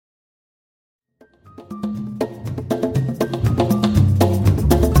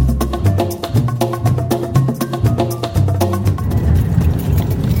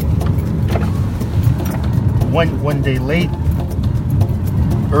one day late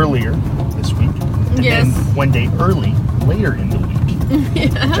earlier this week, and Yes. then one day early later in the week,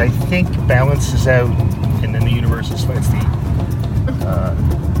 which I think balances out, and then the universe is it's the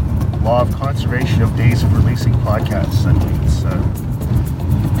law of conservation of days of releasing podcasts. I think it's.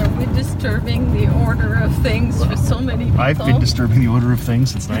 Are we disturbing the order of things for so many people? I've been disturbing the order of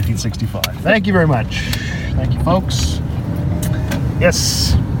things since 1965. Thank you very much. Thank you, folks.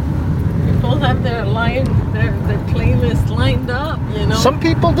 Yes. People have their playlist lined up, you know. Some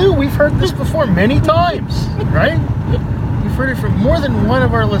people do. We've heard this before many times, right? We've heard it from more than one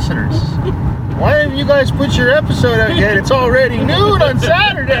of our listeners. Why haven't you guys put your episode out yet? It's already noon on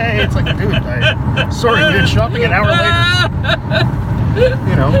Saturday. It's like, dude, sorry, we did shopping an hour later.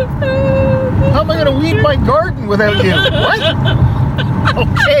 You know, how am I going to weed my garden without you? What?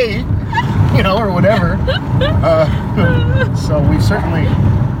 Okay, you know, or whatever. So we've certainly.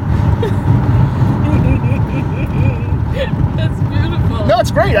 That's beautiful. No,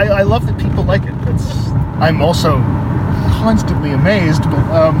 it's great. I love that people like it. I'm also constantly amazed. But,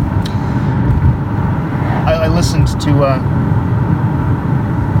 I listened to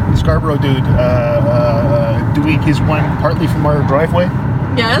Scarborough Dude doing his one partly from our driveway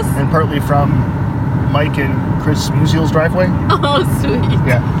Yes. and partly from Mike and Chris Musial's driveway. Oh, sweet.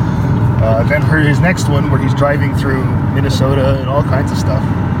 Yeah. Then heard his next one where he's driving through Minnesota and all kinds of stuff.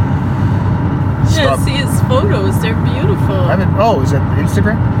 Yeah, see his photos. They're beautiful. Is that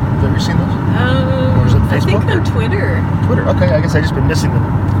Instagram? Have you ever seen those? Or is it Facebook? I think on Twitter. Twitter. Okay, I guess I just been missing them.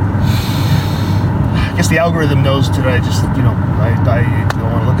 I guess the algorithm knows that I just, I don't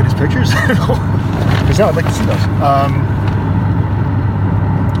want to look at his pictures. Because now I'd like to see those.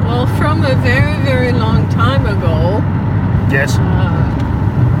 Well, from a very, very long time ago, Yes.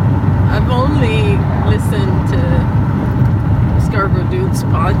 I've only listened to Scarborough Dude's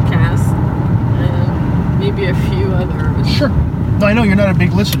podcast and maybe a few others. Sure. No, I know you're not a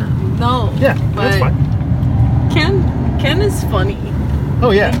big listener. No. Yeah, that's but fine. Ken is funny.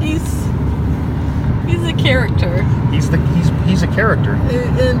 Oh yeah. And he's a character. He's a character.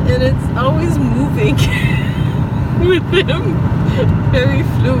 And it's always moving with him. Very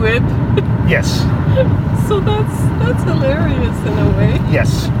fluid. Yes. So that's hilarious in a way.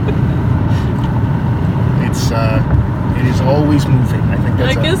 Yes. It is always moving. I think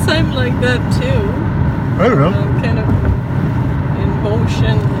that's. I guess I'm like that too. I don't know. I'm kind of in motion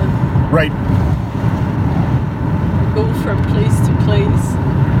and Right. go from place to place.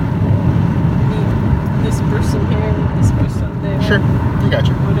 Meet this person here, this person there. Sure. I got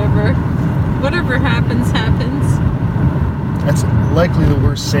you. Whatever happens. That's likely the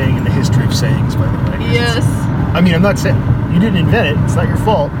worst saying in the history of sayings, by the way. Yes. I mean, I'm not saying you didn't invent it. It's not your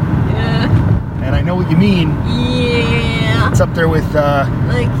fault. Yeah. And I know what you mean. Yeah. It's up there with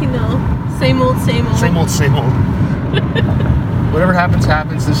Like, same old. same old. Whatever happens.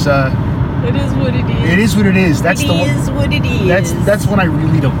 This It is what it is. it is what it is. That's It the one. is what it is. That's what I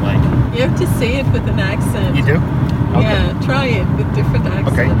really don't like. You have to say it with an accent. You do? Okay. Yeah, try it with different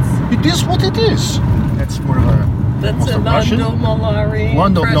accents. Okay. It is what it is. That's more of a. That's almost a Russian. Lando Malari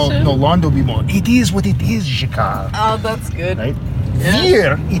Londo, impression. no, Londo be more. It is what it is, Jacques. Oh, that's good. Right? Yeah.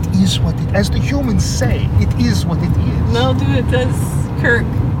 Here, it is what it. As the humans say, it is what it is. No, do it as Kirk.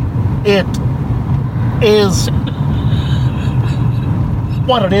 It is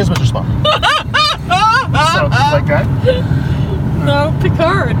what it is, Mr. Spock. So, like that. No,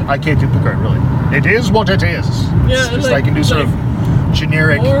 Picard. I can't do Picard, really. It is what it is. Yeah, It's just I can do sort of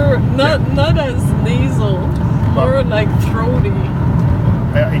generic. Or not as nasal. More like throaty.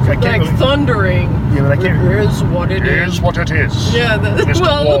 I can't Like really, thundering. yeah, but I can't. It is what it It is. is what it is. Yeah,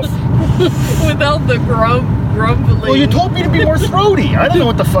 Mr. Wolf. without the grumbling. Well, you told me to be more throaty. I don't know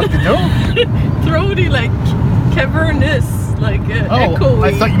what the fuck to do. Throaty, like cavernous, like echoey.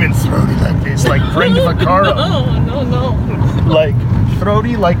 I thought you meant throaty like this, like Brenda Vaccaro. No. Like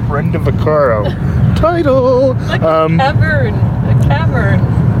throaty like Brenda Vaccaro. Title. Like a cavern,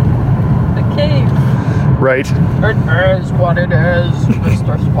 a cave. Right. It is what it is,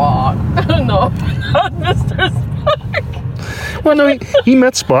 Mr. Spock. No, not Mr. Spock. Well, no, he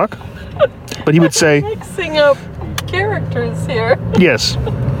met Spock, but he would say Mixing up characters here. yes.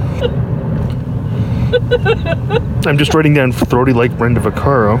 I'm just writing down throaty like Brenda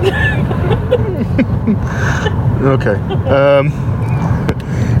Vaccaro. Okay.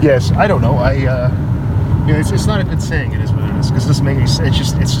 Yes, I don't know. It's not a good saying. It is what it is because it doesn't make any sense.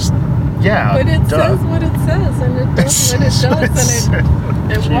 It's just. Yeah, But it duh. says what it says, and it does what it does,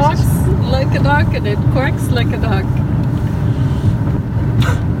 and it Jesus. walks like a duck, and it quacks like a duck.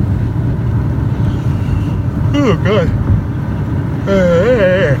 Oh, God.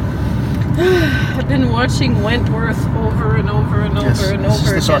 I've been watching Wentworth over and over and Yes, over and this is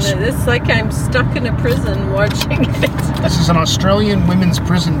over this again. Aus- It's like I'm stuck in a prison watching it. This is an Australian women's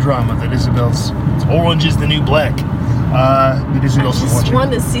prison drama that Isabel's. It's Orange is the New Black. That I Isabel's just watching.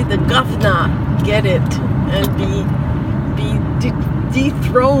 want to see the governor get it and be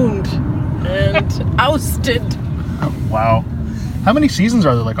dethroned and ousted. Wow. How many seasons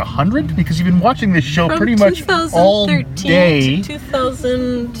are there? Like 100? Because you've been watching this show From pretty much all 2013 day to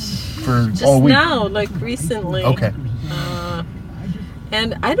 2000 for just all week. now, like recently. Okay.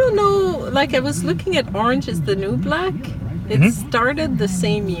 And I don't know, like I was looking at Orange is the New Black. It started the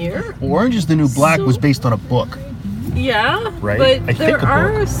same year. Orange is the New Black So- was based on a book. Yeah, Right? but I think there a book.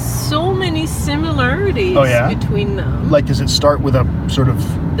 are so many similarities Oh, yeah? between them. Like, does it start with a sort of...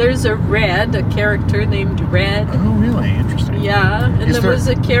 There's a character named Red. Oh, really? Interesting. Yeah, and Is there there- was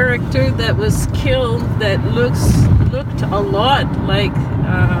a character that was killed that looked a lot like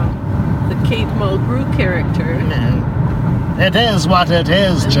the Kate Mulgrew character. It is what it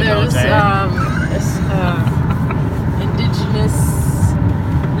is, And there's Chakotay. this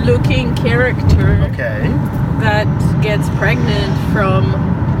indigenous-looking character Okay. that gets pregnant from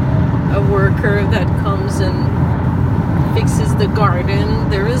a worker that comes and fixes the garden.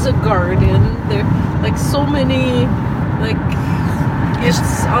 There is a garden. There, like so many, like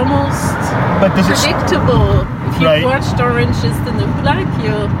it's almost But does it... predictable. If you've Right. watched Orange is the New Black,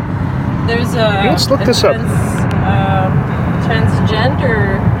 there's a Let's look this up.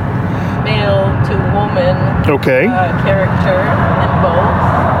 transgender male to woman Okay. character in both.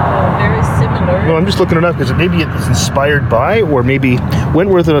 Very similar. Well, I'm just looking it up because maybe it's inspired by, or maybe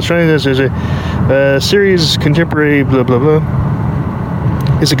Wentworth in Australia. There's a series contemporary blah blah blah.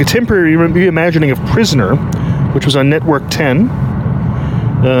 It's a contemporary reimagining of Prisoner, which was on Network 10.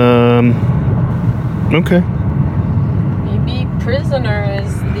 Okay. Maybe Prisoner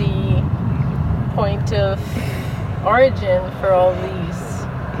is the point of origin for all these.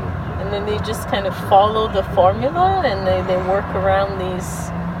 And then they just kind of follow the formula and they work around these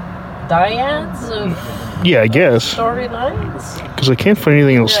dyads of Yeah, I guess storylines. because I can't find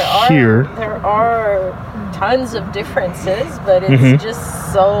anything else here. There are tons of differences, but it's Mhm.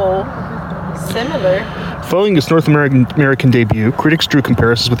 just so similar. Following its North American debut, critics drew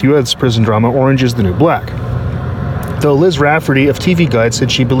comparisons with U.S. prison drama Orange is the New Black. Though Liz Rafferty of TV Guide said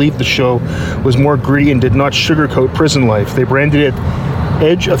she believed the show was more gritty and did not sugarcoat prison life, they branded it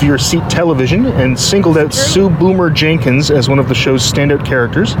edge of your seat television and singled out Sue Boomer Jenkins as one of the show's standout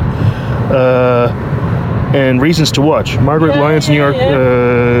characters. And reasons to watch. Margaret Lyons, New York,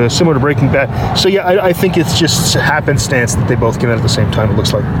 similar to Breaking Bad. So yeah, I think it's just happenstance that they both came out at the same time, it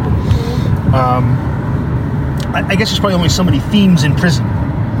looks like. I guess there's probably only so many themes in prison.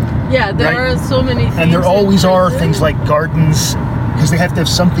 Yeah, there Right. are so many things. And there in always are prison. things like gardens, because they have to have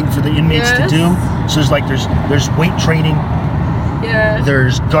something for the inmates to Yes. do. So there's weight training, Yeah.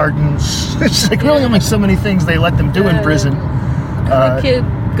 there's gardens. It's like really Yeah. only so many things they let them do in Yeah. prison. Cricket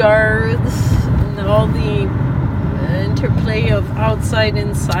guards and all the interplay of outside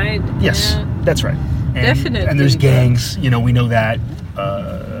inside. Yes, Yeah. that's right. And, Definitely. And there's gangs, we know that,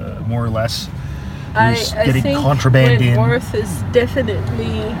 more or less. There's I getting think contraband in. Wentworth is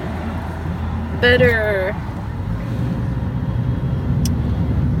definitely better,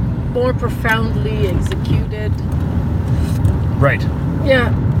 more profoundly executed. Right.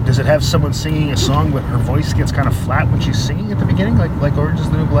 Yeah. Does it have someone singing a song but her voice gets kind of flat when she's singing at the beginning, like Orange is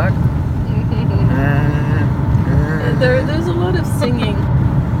the New Black? There's a lot of singing.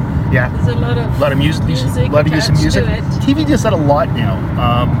 Yeah. There's a lot of music. music A lot of use of attached music. to it. TV does that a lot now.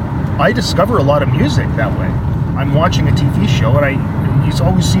 I discover a lot of music that way. I'm watching a TV show and you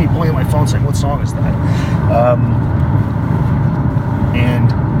always see me pulling out my phone saying, "What song is that?"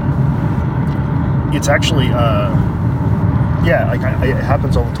 And it's actually, it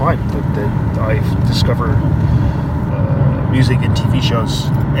happens all the time that I discover music in TV shows,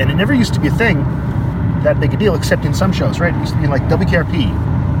 and it never used to be a thing that big a deal, except in some shows, right? It used to be like WKRP.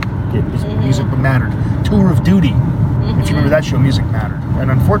 Music mattered. Tour of Duty. If you remember that show, music mattered.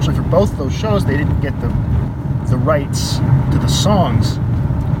 And unfortunately for both those shows, they didn't get the rights to the songs.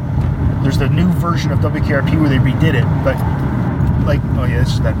 There's the new version of WKRP where they redid it, but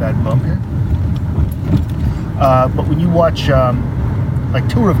this is that bad bump here. But when you watch,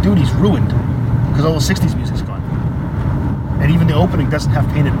 Tour of Duty's ruined because all the 60s music's gone. And even the opening doesn't have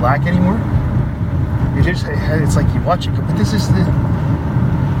Painted Black anymore. It's like you watch it, but this is the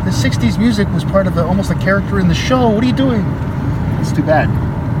 60s music was part of almost a character in the show. What are you doing? It's too bad.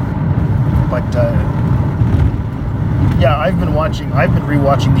 But I've been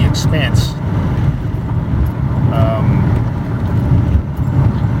rewatching The Expanse.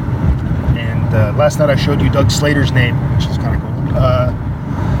 last night I showed you Doug Slater's name, which is kind of cool.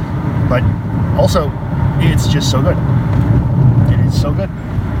 But also, it's just so good. It is so good.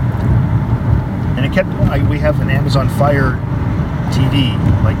 And it kept. We have an Amazon Fire TV.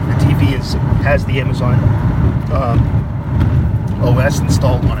 Like the TV has the Amazon OS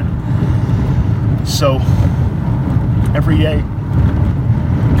installed on it. So every day,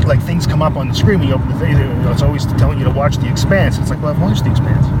 like things come up on the screen when you open the thing. It's always telling you to watch The Expanse. It's like, well, I've watched The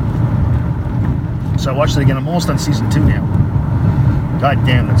Expanse. So I watched it again. I'm almost on season 2 now. God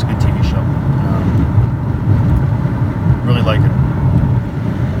damn, that's a good TV show. Really like it.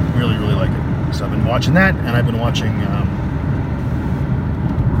 Really, really like it. So I've been watching that, and I've been watching a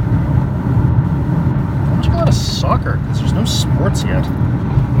lot of soccer because there's no sports yet.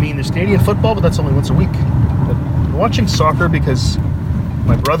 I mean, there's Canadian football, but that's only once a week. But I'm watching soccer because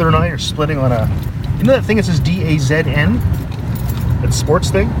my brother and I are splitting on you know that thing that says DAZN? That sports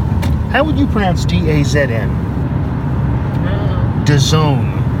thing? How would you pronounce DAZN?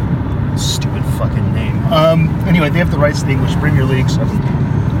 DAZN. Stupid fucking name. Anyway, they have the rights to the English Premier League. So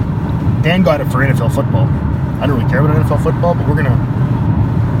Dan got it for NFL football. I don't really care about NFL football, but we're gonna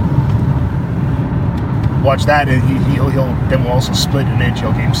watch that, and then we'll also split an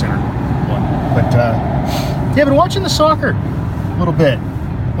NHL Game Center one. But yeah, I've been watching the soccer a little bit.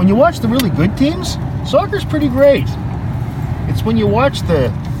 When you watch the really good teams, soccer's pretty great. It's when you watch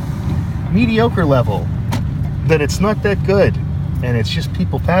the mediocre level that it's not that good, and it's just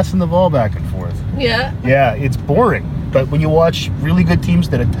people passing the ball back and forth. Yeah. Yeah, it's boring. But when you watch really good teams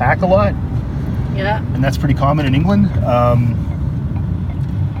that attack a lot, yeah, and that's pretty common in England,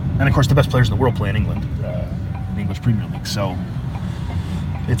 and of course the best players in the world play in England, in the English Premier League. So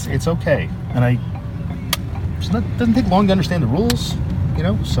it's okay, and it doesn't take long to understand the rules, you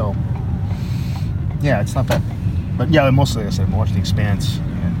know. So yeah, it's not bad. But yeah, mostly, like I said, I'm watching The Expanse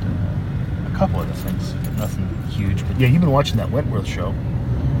and a couple other things, but nothing huge. But yeah, you've been watching that Wentworth show.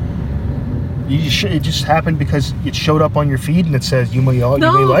 It just happened because it showed up on your feed and it says you may like.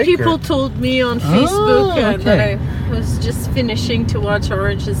 No, people told me on Facebook that I was just finishing to watch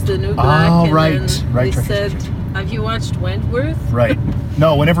Orange is the New Black. Oh, and right. They said, have you watched Wentworth? Right.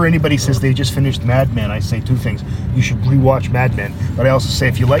 No, whenever anybody says they just finished Mad Men, I say two things. You should rewatch Mad Men. But I also say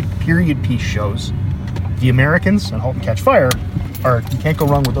if you like period piece shows, The Americans and Halt and Catch Fire you can't go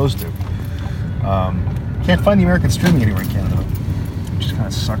wrong with those two. Can't find The Americans streaming anywhere in Canada, which kind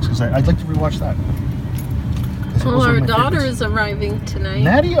of sucks because I'd like to rewatch that. Well, our daughter is arriving tonight.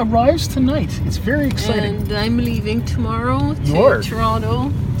 Maddie arrives tonight. It's very exciting. And I'm leaving tomorrow to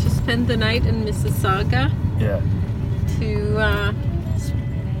Toronto to spend the night in Mississauga. Yeah.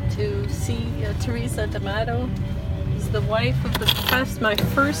 To see Teresa D'Amato. Is the wife of my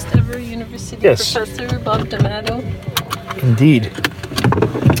first ever university professor, Bob D'Amato. Indeed.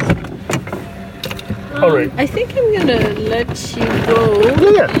 All right. I think I'm gonna let you go.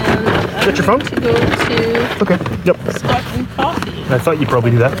 Yeah. And is that your phone? To go to Yep. Scotland Coffee. I thought you'd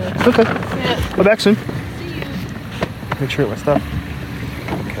probably do that. Okay. Yeah. I'll be back soon. See you. Make sure my stuff.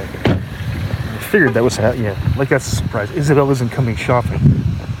 Okay. I figured that was like that's a surprise. Isabel isn't coming shopping.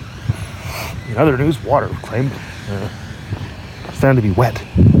 In other news, water claimed found to be wet.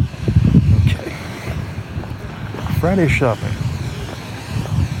 Okay. Friday shopping.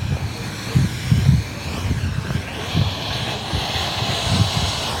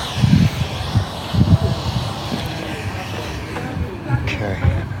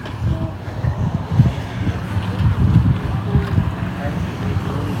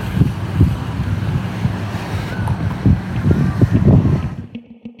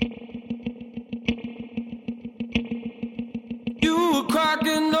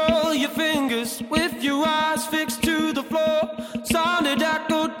 Cracking all your fingers with your eyes fixed to the floor. Sounded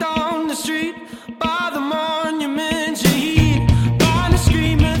echo down the street by the monument you heed. Blind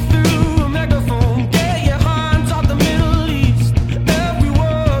screaming through a megaphone. Get your hands off the Middle East. Every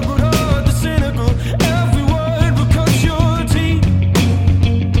word would hurt the cynical. Every word would cut your teeth.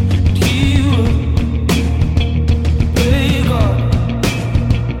 You wake up.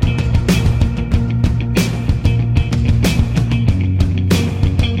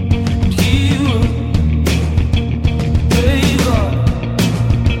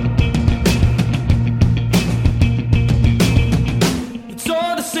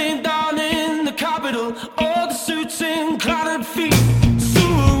 All the suits and clotted feet.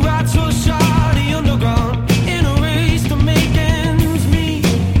 Sewer rats will shot the underground in a race to make ends meet.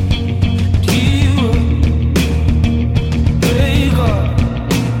 You wake up.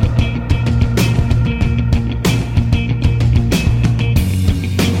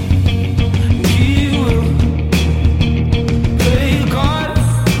 You wake up.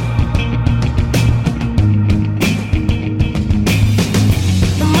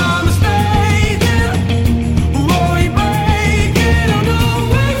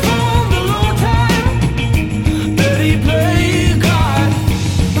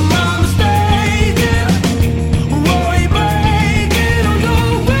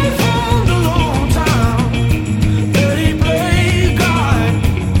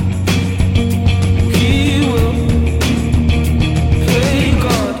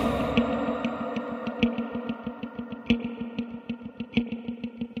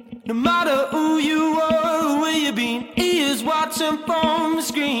 No matter who you are or where you've been, he is watching from the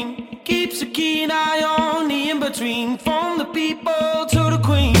screen. Keeps a keen eye on the in-between, from the people to the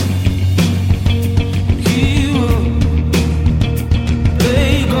queen. He will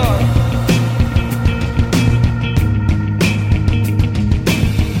play God.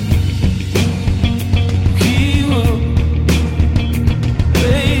 He will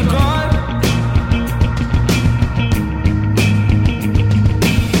play God.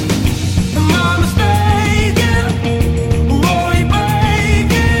 Am I mistaken? Were we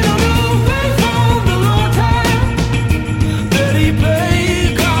breaking on the way from the long time that he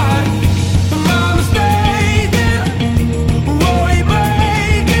played God? Am I mistaken? Were we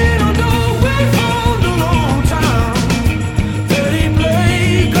breaking on the way from the long time that he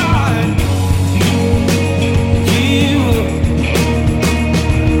played God? He will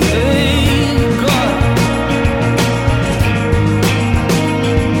play God.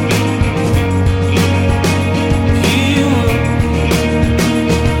 He will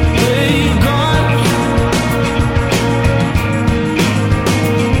play God.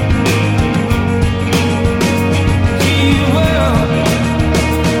 He will play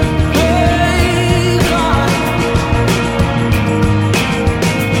God.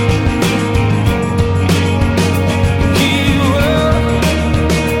 He will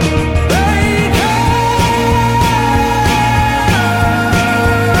play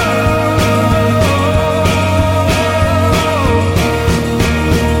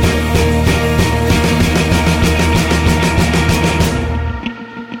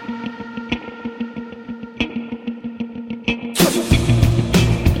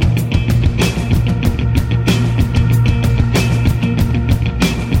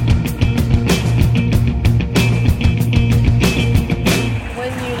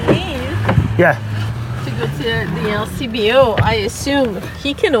When you leave Yeah. to go to the LCBO, I assume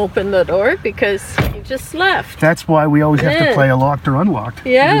he can open the door because he just left. That's why we always have to Yeah. play a locked or unlocked.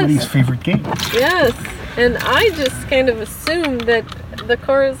 Yes. Everybody's favorite game. Yes, and I just kind of assume that the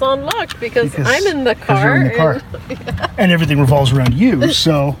car is unlocked because I'm in the 'cause car. you're in the car. And everything revolves around you,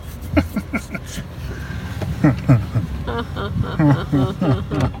 so.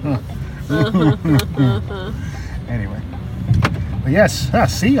 Anyway. But yes,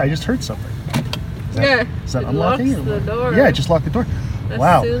 see, I just heard something. Is that, is that it unlocking? locks the door. Yeah, it just locked the door. As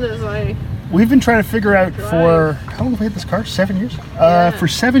Wow. soon as I We've been trying to figure out Drive. for, how long have we had this car? 7 years? Yeah. For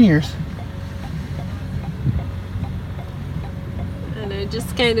 7 years. and I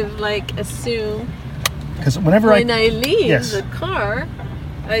just kind of like assume Because whenever when I leave Yes. the car,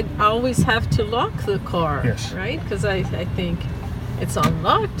 I always have to lock the car. Yes. Right? Because I think it's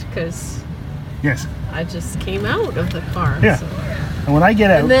unlocked because Yes. I just came out of the car. Yeah. So. And when I get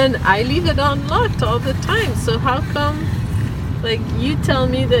out, And then I leave it unlocked all the time. So how come, like, you tell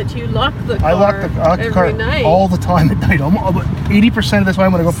me that you lock the car I lock the every car night? all the time at night. About 80% of the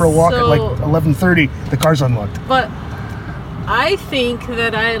time when I go for a walk at like So- 11:30, the car's unlocked. But I think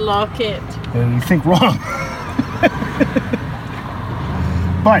that I lock it. And you think wrong.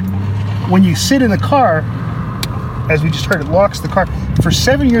 But when you sit in the car, as we just heard, it locks the car. For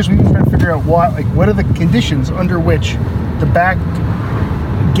 7 years, we've been trying to figure out what are the conditions under which the back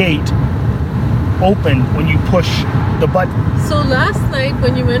gate open when you push the button. So last night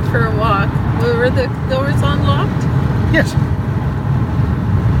when you went for a walk, were the doors unlocked? Yes.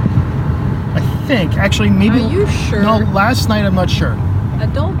 I think actually maybe. Are you sure? No, last night I'm not sure. I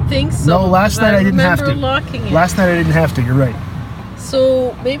don't think so. No, last because night I didn't have to. remember locking it. Last night I didn't have to. You're right.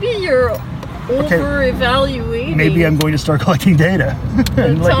 So maybe you're Okay. over-evaluating Maybe I'm going to start collecting data the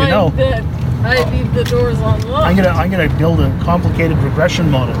and let time you know. that I leave the doors unlocked. I'm gonna build a complicated regression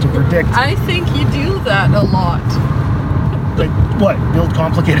model to predict. I think you do that a lot. Like what? Build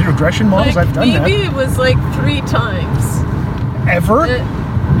complicated regression models? Like I've done maybe it was like 3 times that. Ever?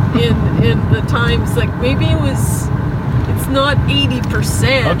 in the times. Like maybe it's not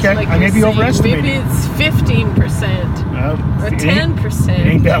 80%. Okay, like I may you're be saying. overestimating. Maybe it's 15% or It 10%.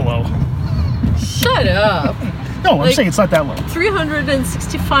 ain't that low. Shut up. No, I'm Like- saying it's not that low.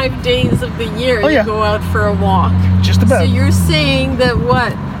 365 days of the year Oh, yeah. you go out for a walk. Just about. So you're saying that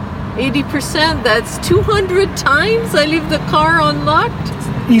what? 80%? That's 200 times I leave the car unlocked?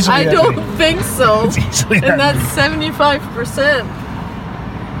 Easily I that don't many. think so. It's easily that And that's many. 75%.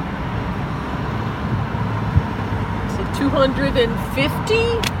 So 250?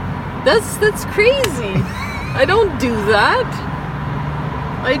 That's crazy. I don't do that.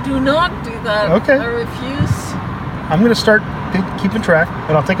 I do not do that. Okay. I refuse. I'm gonna start keeping track,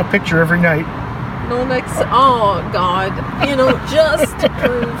 and I'll take a picture every night. No next. Oh God! You know, just to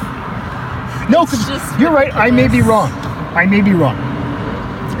prove. No, It's because just you're right. I may be ridiculous. wrong. I may be wrong.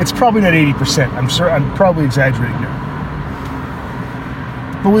 It's probably not 80%. I'm probably exaggerating there.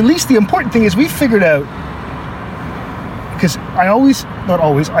 But at least the important thing is we figured out, because I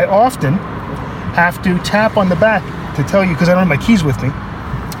often have to tap on the back to tell you, because I don't have my keys with me,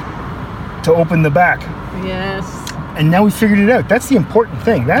 to open the back. Yes. And now we figured it out. That's the important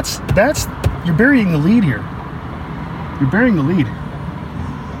thing. That's you're burying the lead here. You're burying the lead.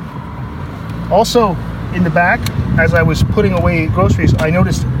 Also, in the back, as I was putting away groceries, I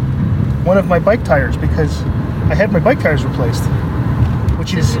noticed one of my bike tires, because I had my bike tires replaced.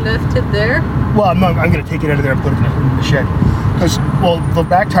 Which is, you left it there? well, I'm going to take it out of there and put it in the shed. Because, well, the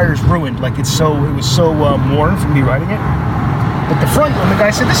back tire is ruined. Like, it was so worn from me riding it. But the front one, the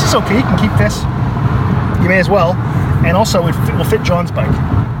guy said, this is okay, you can keep this. You may as well. And also, it will fit John's bike.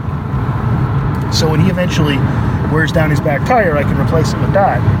 So when he eventually wears down his back tire, I can replace it with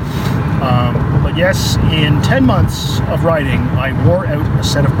that. But yes, in 10 months of riding, I wore out a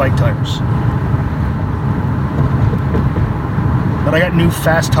set of bike tires. But I got new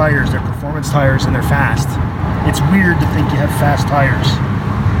fast tires. They're performance tires and they're fast. It's weird to think you have fast tires.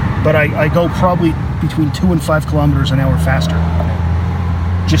 But I go probably between 2 and 5 kilometers an hour faster.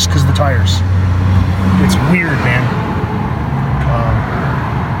 Just because of the tires. It's weird, man.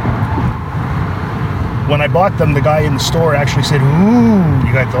 When I bought them, the guy in the store actually said, ooh,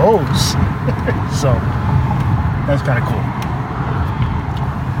 you got those. So, that's kind of cool.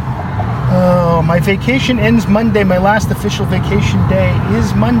 Oh, my vacation ends Monday. My last official vacation day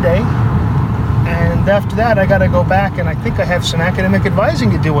is Monday. And after that, I got to go back, and I think I have some academic advising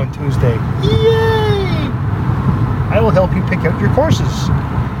to do on Tuesday. Yay! I will help you pick out your courses.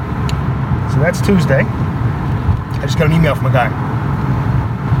 So that's Tuesday. I just got an email from a guy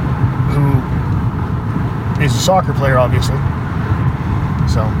who is a soccer player, obviously.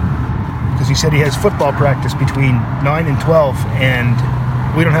 So, because he said he has football practice between 9 and 12, and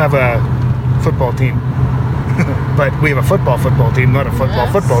we don't have a football team. But we have a football team, not a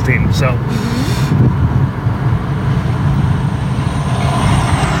football team. So,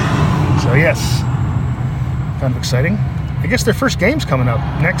 yes, kind of exciting. I guess their first game's coming up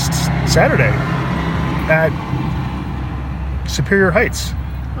next Saturday at Superior Heights.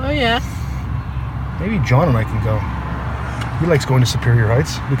 Oh, yeah. Maybe John and I can go. He likes going to Superior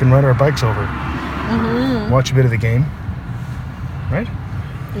Heights. We can ride our bikes over. Watch a bit of the game. Right?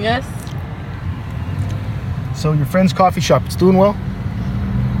 Yes. So your friend's coffee shop, it's doing well?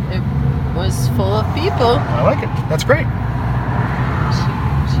 It was full of people. I like it. That's great.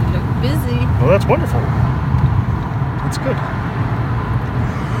 She looked busy. Well, that's wonderful. That's good.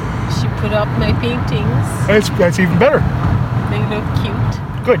 She put up my paintings. That's even better. They look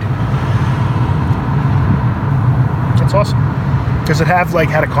cute. Good. That's awesome. Does it have, like,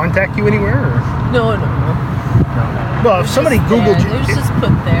 how to contact you anywhere? Or? No. Well, if somebody Googled you... It was just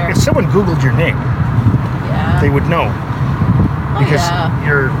put there. If someone Googled your name, they would know. Because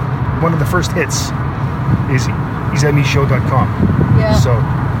you're one of the first hits is izemeshow.com. Yeah. So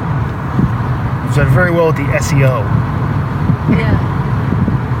you've done very well with the SEO. Yeah.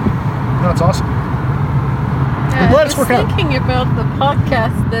 No, that's awesome. Yeah, I'm glad it's working out. I was thinking about the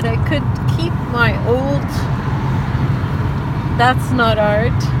podcast that I could keep my old That's Not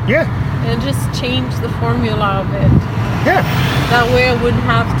Art. Yeah. And just change the formula of it. Yeah. That way I wouldn't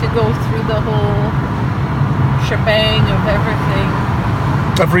have to go through the whole shebang of everything.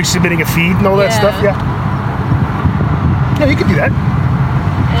 Of resubmitting a feed and all that stuff, yeah. Yeah, you could do that.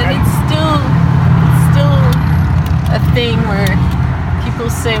 And it's still a thing where people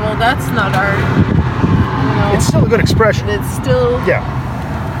say, well, that's not art. You know, it's still a good expression. It's still... Yeah.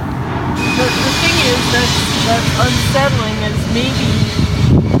 But the thing is that's unsettling is maybe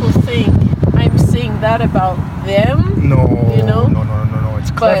people think I'm saying that about them. No. You know? No.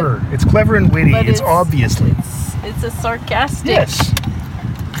 It's clever. It's clever and witty. It's obviously. It's a sarcastic. Yes.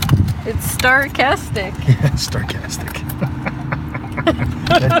 It's sarcastic. Yeah, sarcastic.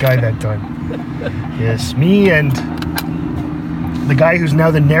 That guy that time. Yes, me and the guy who's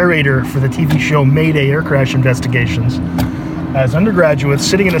now the narrator for the TV show Mayday Air Crash Investigations, as undergraduates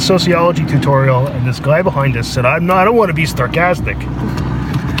sitting in a sociology tutorial, and this guy behind us said, I don't want to be sarcastic.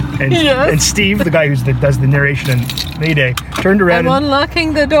 And Steve, the guy that does the narration in Mayday, turned around. I'm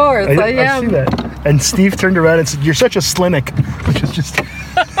unlocking the doors. I am. I see that. And Steve turned around and said, "You're such a slimic," which is just.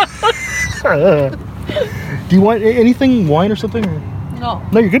 Do you want anything, wine or something? No.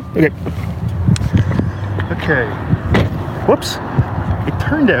 No, you're good. Okay. Whoops. It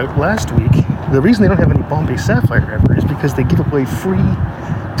turned out last week the reason they don't have any Bombay Sapphire ever is because they give away free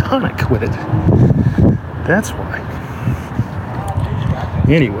tonic with it. That's why.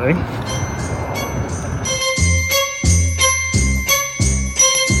 Anyway.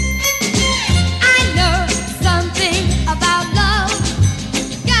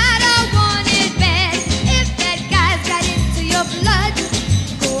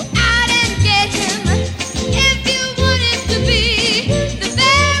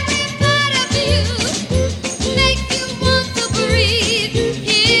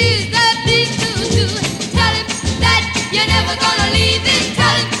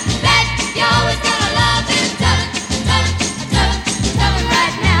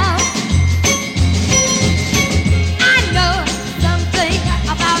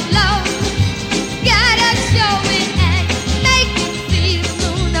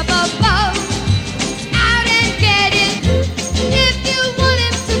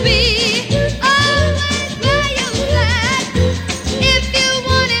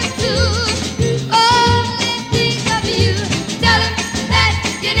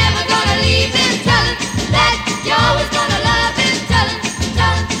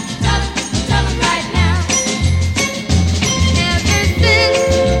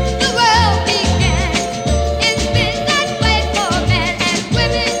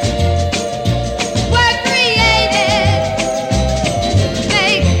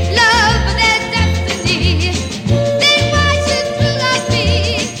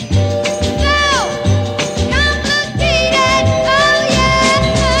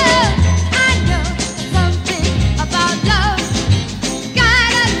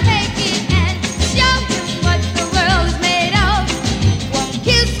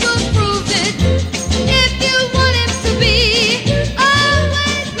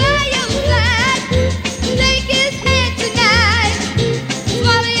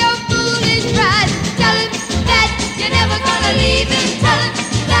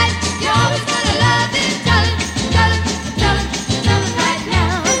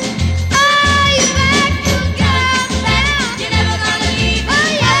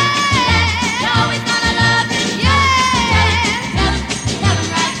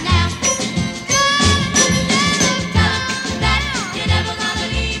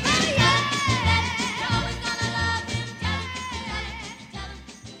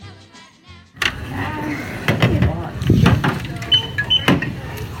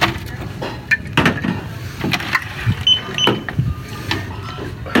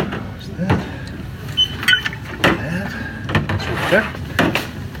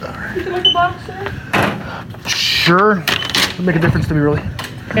 Would you like a box, sir? Sure. It'll make a difference to me, really.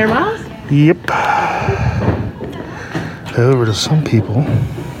 Air miles? Yep. However, to some people,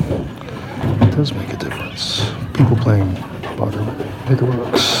 it does make a difference. People playing bigger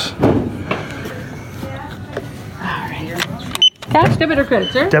bucks. Cash, debit, or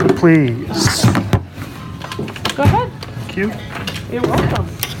credit, sir? Debit, please. Go ahead. Thank you. You're welcome.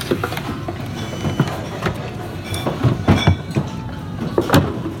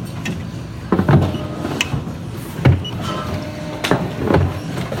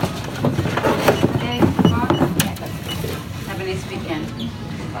 Have a nice weekend.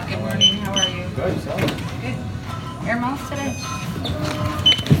 Good morning. How are you? Good. Air miles today?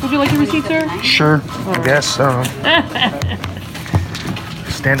 Would you like a receipt, sir? Sure. I guess. I don't know.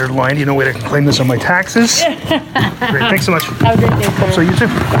 Standard line. You know where I can claim this on my taxes? Great. Thanks so much. Have a great day, sir. So you too.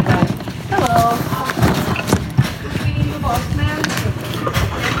 Hello.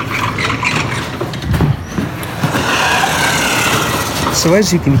 So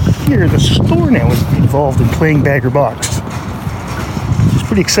as you can hear, the store now is involved in playing Bag or Box. It's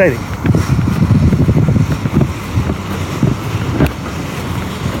pretty exciting.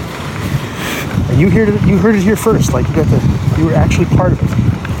 And you heard it here first. Like you were actually part of it.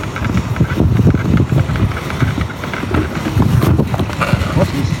 Well,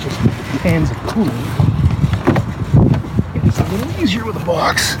 this is just cans of cooling. It's a little easier with a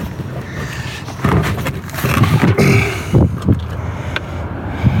box.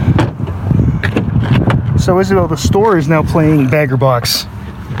 So Isabel, the store is now playing Bag or Box.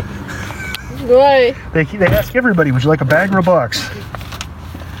 Why? They ask everybody, would you like a bag or a box?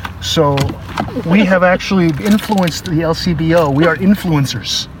 So we have actually influenced the LCBO. We are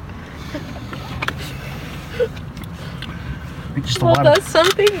influencers. Well, that's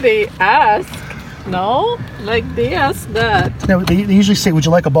something they ask. No? Like, they ask that. No, they usually say, would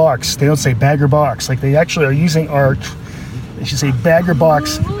you like a box? They don't say bag or box. Like, they actually are using our, they should say bag or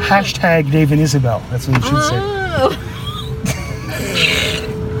box, hashtag Dave and Isabel. That's what they should say.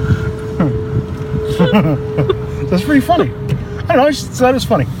 That's pretty funny. I don't know, I just thought it was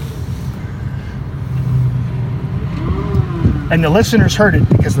funny. And the listeners heard it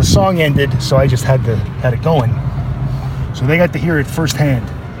because the song ended, so I just had it going. So they got to hear it firsthand.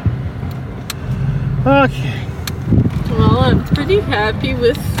 Okay. Well, I'm pretty happy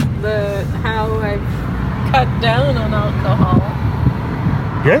with how I've cut down on alcohol.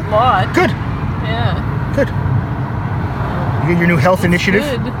 Yeah? A lot. Good. Yeah. Good. You get your new health initiative?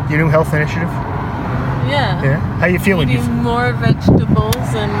 good. Your new health initiative? Yeah. Yeah. How you feeling? Eating more vegetables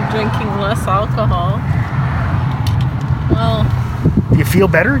and drinking less alcohol. Well, Do you feel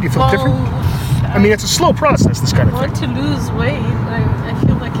better? Do you feel different? I mean, it's a slow process, this kind of I want thing. to lose weight. I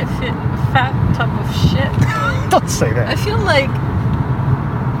feel like a fat tub of shit. Don't say I that. feel like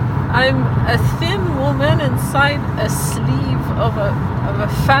I'm a thin woman inside a sleeve of a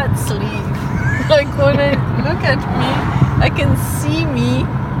fat sleeve. Like when I look at me, I can see me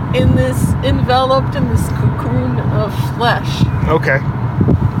enveloped in this cocoon of flesh. Okay.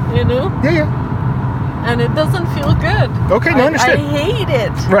 You know? Yeah, yeah. And it doesn't feel good. Okay, no, I understand. I hate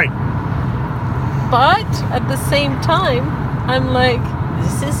it. Right. But at the same time, I'm like,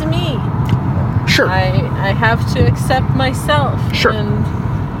 this is me. Sure. I have to accept myself. Sure. And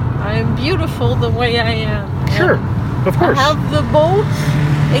I'm beautiful the way I am. Sure. And Of course. I have the both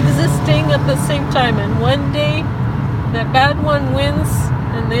existing at the same time. And one day, the bad one wins,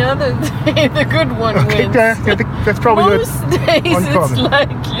 and the other day, the good one Okay, wins. yeah, I think that's probably Most days, uncommon. it's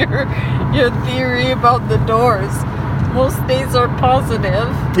like your theory about the doors. Most days are positive.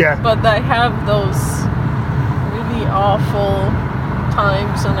 Yeah. But I have those really awful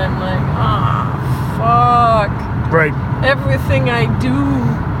times, and I'm like, fuck. Right. Everything I do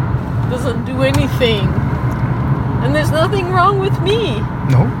doesn't do anything. And there's nothing wrong with me.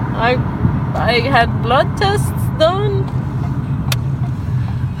 No. I had blood tests done.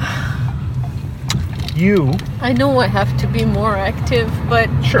 You. I know I have to be more active, but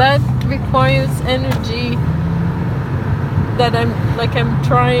Sure. that requires energy that I'm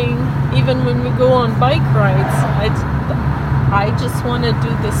trying. Even when we go on bike rides, I just want to do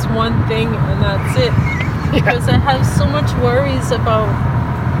this one thing and that's it. Because I have so much worries about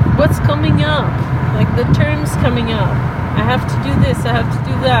what's coming up, like the terms coming up. I have to do this, I have to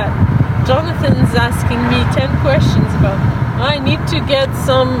do that. Jonathan's asking me 10 questions about, I need to get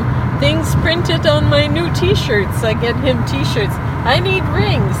some things printed on my new t-shirts. I get him t-shirts. I need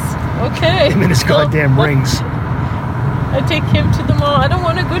rings. Okay. Him and his goddamn rings. I take him to the mall. I don't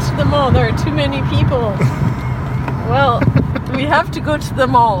want to go to the mall. There are too many people. Well, we have to go to the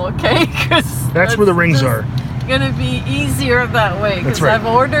mall, okay? Because That's where the rings are. gonna be easier that way That's because right. I've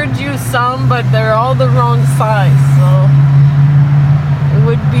ordered you some, but they're all the wrong size. So it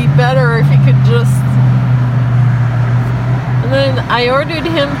would be better if you could just. And then I ordered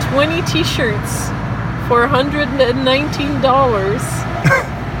him 20 T-shirts for $119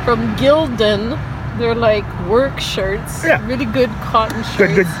 from Gildan. They're like work shirts, Yeah. really good cotton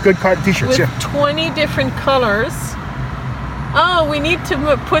shirts. Good cotton t-shirts, With yeah. 20 different colors. Oh, we need to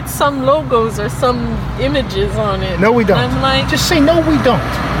put some logos or some images on it. No, we don't. And I'm like, Just say no, we don't.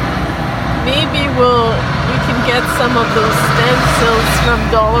 maybe we can get some of those stencils from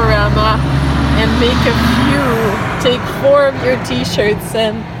Dollarama and make a few. Take 4 of your T-shirts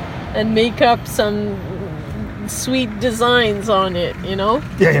and make up some sweet designs on it. You know?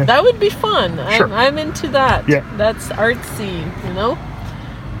 Yeah. That would be fun. Sure. I'm into that. Yeah. That's artsy. You know?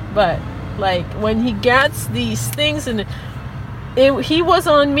 But like when he gets these things and. He was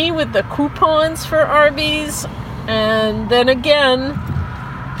on me with the coupons for Arby's, and then again,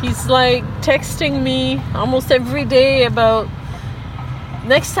 he's like texting me almost every day about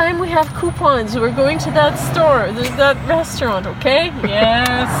next time we have coupons, we're going to that store, that restaurant, okay?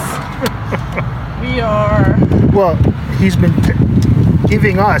 Yes, we are. Well, he's been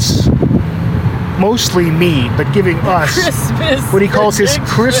giving us, mostly me, but giving us Christmas what he calls his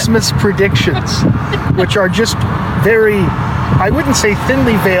predictions. Christmas predictions, which are just very, I wouldn't say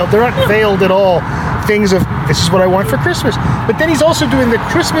thinly veiled, they're not veiled at all, things of this is what I want for Christmas. But then he's also doing the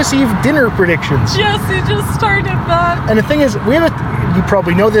Christmas Eve dinner predictions. Yes, he just started that. And the thing is, you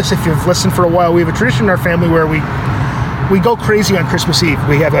probably know this if you've listened for a while, we have a tradition in our family where we go crazy on Christmas Eve.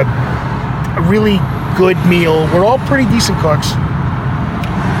 We have a really good meal. We're all pretty decent cooks.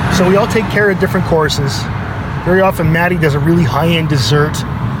 So we all take care of different courses. Very often Maddie does a really high-end dessert.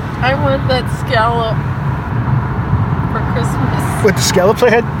 I want that scallop for Christmas. With the scallops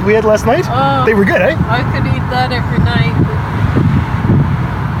we had last night? Oh. They were good, eh? I could eat that every night.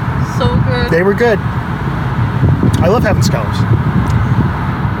 So good. They were good. I love having scallops.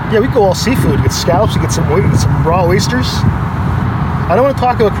 Yeah, we go all seafood. We get scallops, we get some raw oysters. I don't want to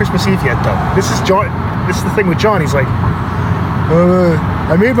talk about Christmas Eve yet, though. This is the thing with John. He's like,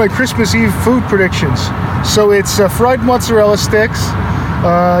 I made my Christmas Eve food predictions. So it's fried mozzarella sticks,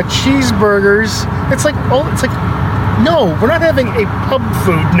 cheeseburgers. It's like, no, we're not having a pub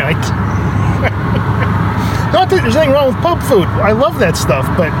food night. Not that there's anything wrong with pub food. I love that stuff,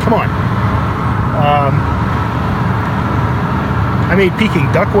 but come on. I made Peking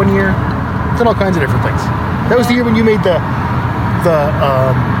duck one year. Done all kinds of different things. That was the year when you made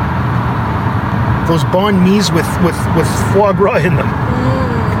those banh mi's with foie gras in them.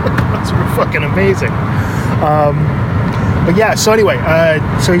 Those were fucking amazing. But yeah, so anyway,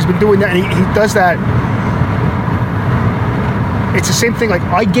 so he's been doing that, and he does that. It's the same thing. Like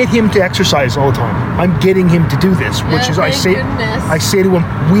I get him to exercise all the time. I'm getting him to do this, which is I say to him,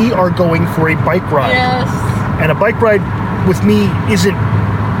 we are going for a bike ride. Yes. And a bike ride with me isn't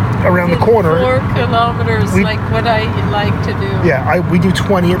around the corner. 4 kilometers, like what I like to do. Yeah, we do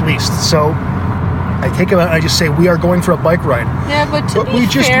 20 at least. So I take him out and I just say, we are going for a bike ride. Yeah, but to be we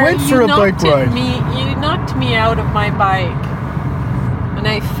just fair, went for a bike ride. You knocked me out of my bike, and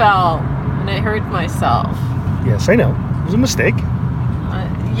I fell, and I hurt myself. Yes, I know. It was a mistake.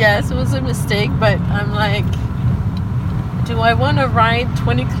 Yes, it was a mistake, but I'm like, do I want to ride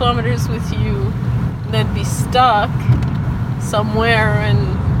 20 kilometers with you and then be stuck somewhere in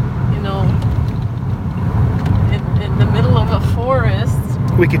the middle of a forest?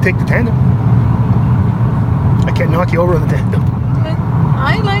 We could take the tandem. I can't knock you over on the tandem. But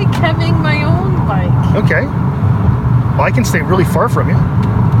I like having my own bike. Okay. Well, I can stay really far from you.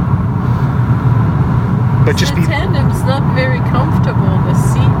 But just the tandem's not very comfortable. The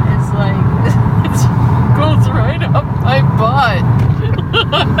seat is like, it goes right up my butt.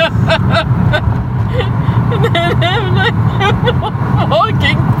 And then I'm like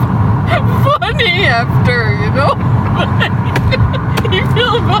walking funny after, You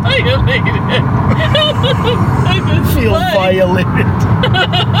feel violated. feel violated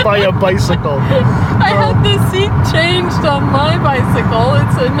by a bicycle. I had the seat changed on my bicycle.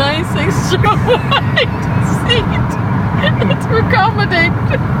 It's a nice extra wide seat. It's to accommodate,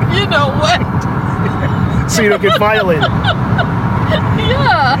 what? So you don't get violated.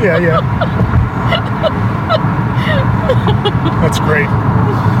 Yeah. Yeah. That's great.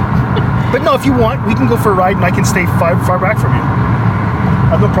 But no, if you want, we can go for a ride and I can stay far back from you.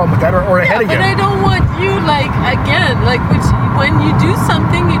 I have no problem with that, or ahead of you. But I don't want you, when you do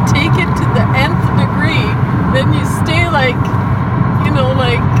something, you take it to the nth degree, then you stay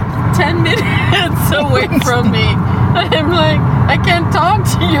 10 minutes away from me. And I'm like, I can't talk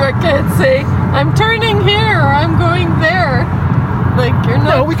to you. I can't say, I'm turning here, or I'm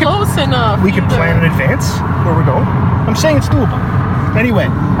Well, we could close enough. we could plan in advance where we're going. I'm saying it's doable. Anyway,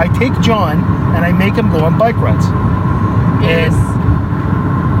 I take John and I make him go on bike rides. Yes.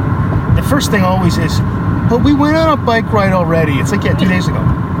 And the first thing always is, but we went on a bike ride already. It's like, yeah, 2 days ago.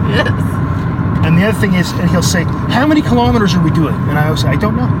 Yes. And the other thing is, and he'll say, how many kilometers are we doing? And I always say, I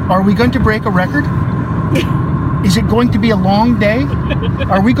don't know. Are we going to break a record? Is it going to be a long day?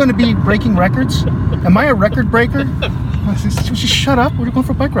 Are we going to be breaking records? Am I a record breaker? I said, just shut up. We're going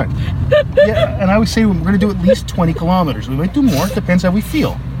for a bike ride. Yeah, and I always say we're going to do at least 20 kilometers. We might do more. It depends how we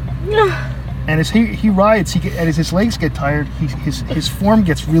feel. And as he rides, and as his legs get tired, his form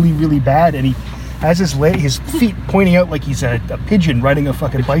gets really, really bad, and he has his feet pointing out like he's a pigeon riding a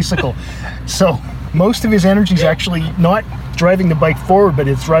fucking bicycle. So most of his energy is actually not driving the bike forward, but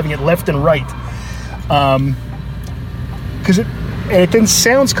it's driving it left and right. Because it then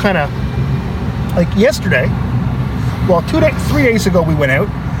sounds kind of like yesterday. Well, 3 days ago we went out,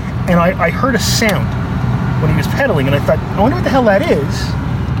 and I heard a sound when he was pedaling, and I thought, I wonder what the hell that is.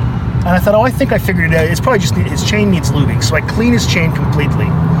 And I thought, I think I figured it out. It's probably just his chain needs lubing. So I clean his chain completely,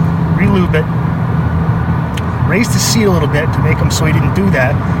 re-lube it, raised his seat a little bit to make him so he didn't do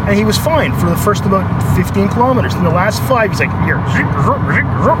that, and he was fine for the first about 15 kilometers. In the last 5, he's like, here,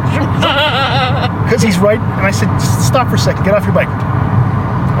 because he's right. And I said, stop for a second, get off your bike.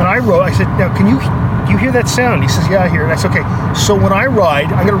 And I said, now do you hear that sound? He says, yeah, I hear it. And I said, okay, so when I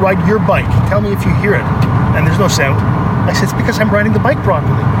ride, I'm going to ride your bike. Tell me if you hear it. And there's no sound. I said, it's because I'm riding the bike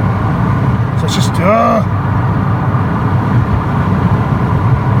properly. So it's just,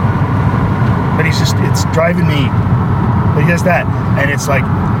 but it's driving me. But he does that, and it's like,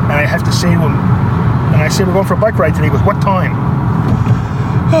 and I have to say to him, and I say, we're going for a bike ride today. He goes, what time?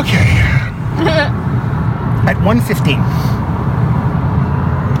 Okay. At 1:15.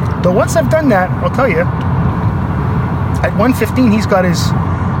 Though once I've done that, I'll tell you, at 1:15, he's got his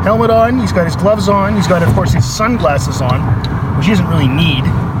helmet on, he's got his gloves on, he's got, of course, his sunglasses on, which he doesn't really need,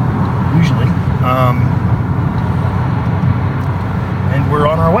 usually. And we're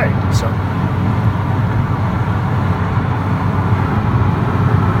on our way, so.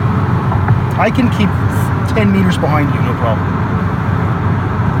 I can keep 10 meters behind you, no problem.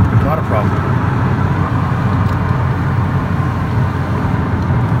 Not a problem.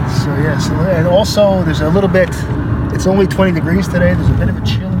 So yes, and also there's a little bit, it's only 20 degrees today, there's a bit of a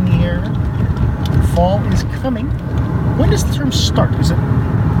chill in the air. Fall is coming. When does the term start? Is it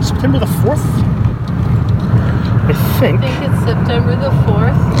September the 4th? I think it's September the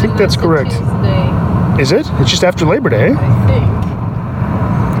 4th. I think that's correct. Tuesday. Is it? It's just after Labor Day, eh? I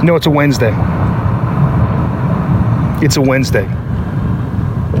think. No, it's a Wednesday. It's a Wednesday.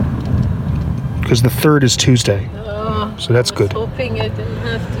 Because the 3rd is Tuesday. Oh, So that's good. I was hoping I didn't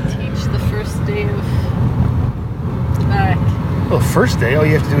have to teach the first day of back. Well, first day, all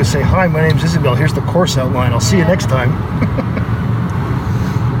you have to do is say, hi, my name's Isabel. Here's the course outline. I'll see you next time.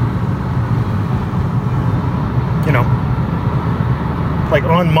 You know, like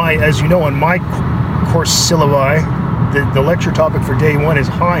on my, as you know, on my course syllabi, the lecture topic for day 1 is,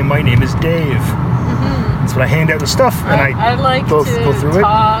 hi, my name is Dave. That's what I hand out the stuff, and I like go to through it.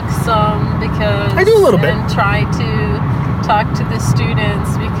 talk some because I do a little bit. and try to talk to the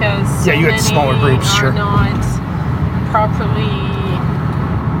students because so You got smaller many groups, are sure. not properly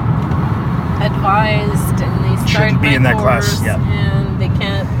advised, and they start Shouldn't be my in that class, course yeah. and they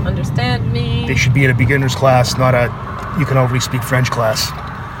can't understand me. They should be in a beginner's class, not a you can already speak French class.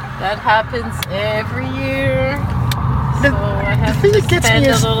 That happens every year. So I have thing to that gets me spend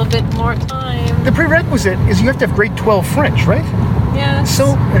is- a little bit more time. The prerequisite is you have to have grade 12 French, right? Yes.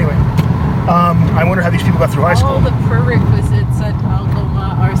 So, anyway, I wonder how these people got through high All school. the prerequisites at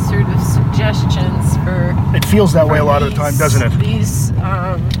Algoma are sort of suggestions for. It feels that way a lot of the time, doesn't it? These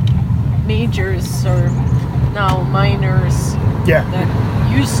majors or now minors Yeah. that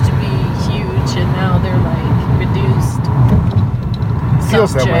used to be huge and now they're like reduced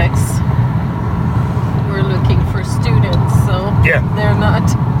Feels that way. subjects. We're looking for students, so Yeah. they're not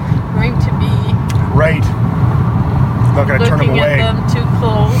going to be Right. Not going to turn them looking away. at them too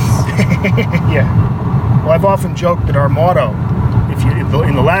close. Yeah. Well, I've often joked that our motto, if you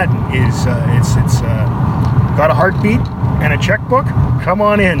in the Latin, is it's got a heartbeat and a checkbook. Come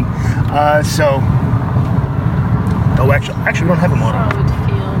on in. Actually, we don't have a motto. How it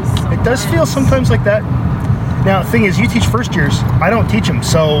feels. It does feel sometimes like that. Now, the thing is, you teach first years. I don't teach them,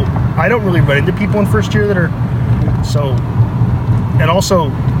 so I don't really run into people in first year that are so. And also,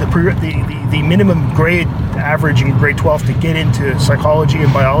 the minimum grade average in grade 12 to get into psychology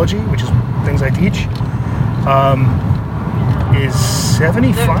and biology, which is things I teach, is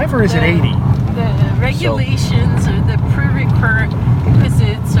 75 or is it 80? The regulations or the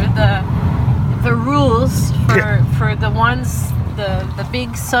prerequisites the ones, the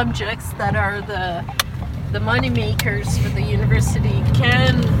big subjects that are the money makers for the university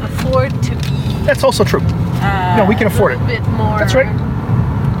can afford to be. That's also true. No, we can afford a little bit more. That's right.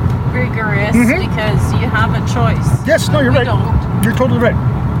 Rigorous because you have a choice. Yes, no, you're We right. don't. You're totally right.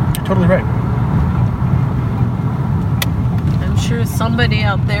 You're totally right. I'm sure somebody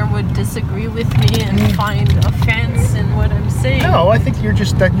out there would disagree with me and find offense in what I'm saying. No, I think you're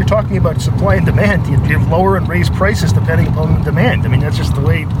talking about supply and demand. You lower and raise prices depending upon the demand. I mean, that's just the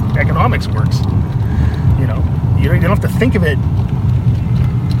way economics works. You know, you don't have to think of it,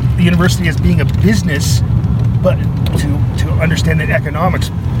 the university, as being a business, but to understand that economics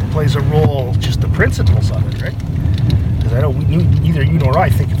plays a role, just the principles of it, right? Because I know neither you nor I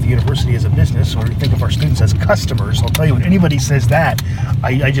think of the university as a business, or think of our students as customers. I'll tell you, when anybody says that,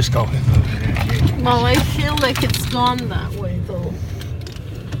 I just go. Well, I feel like it's gone that way, though.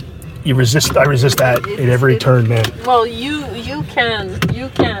 I resist that at every turn, man. Well, you can.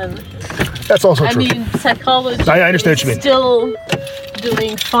 That's also I true. mean, psychology I understand what you is mean. still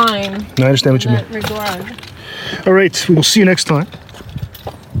doing fine I understand what you in mean. that regard. All right, we will see you next time.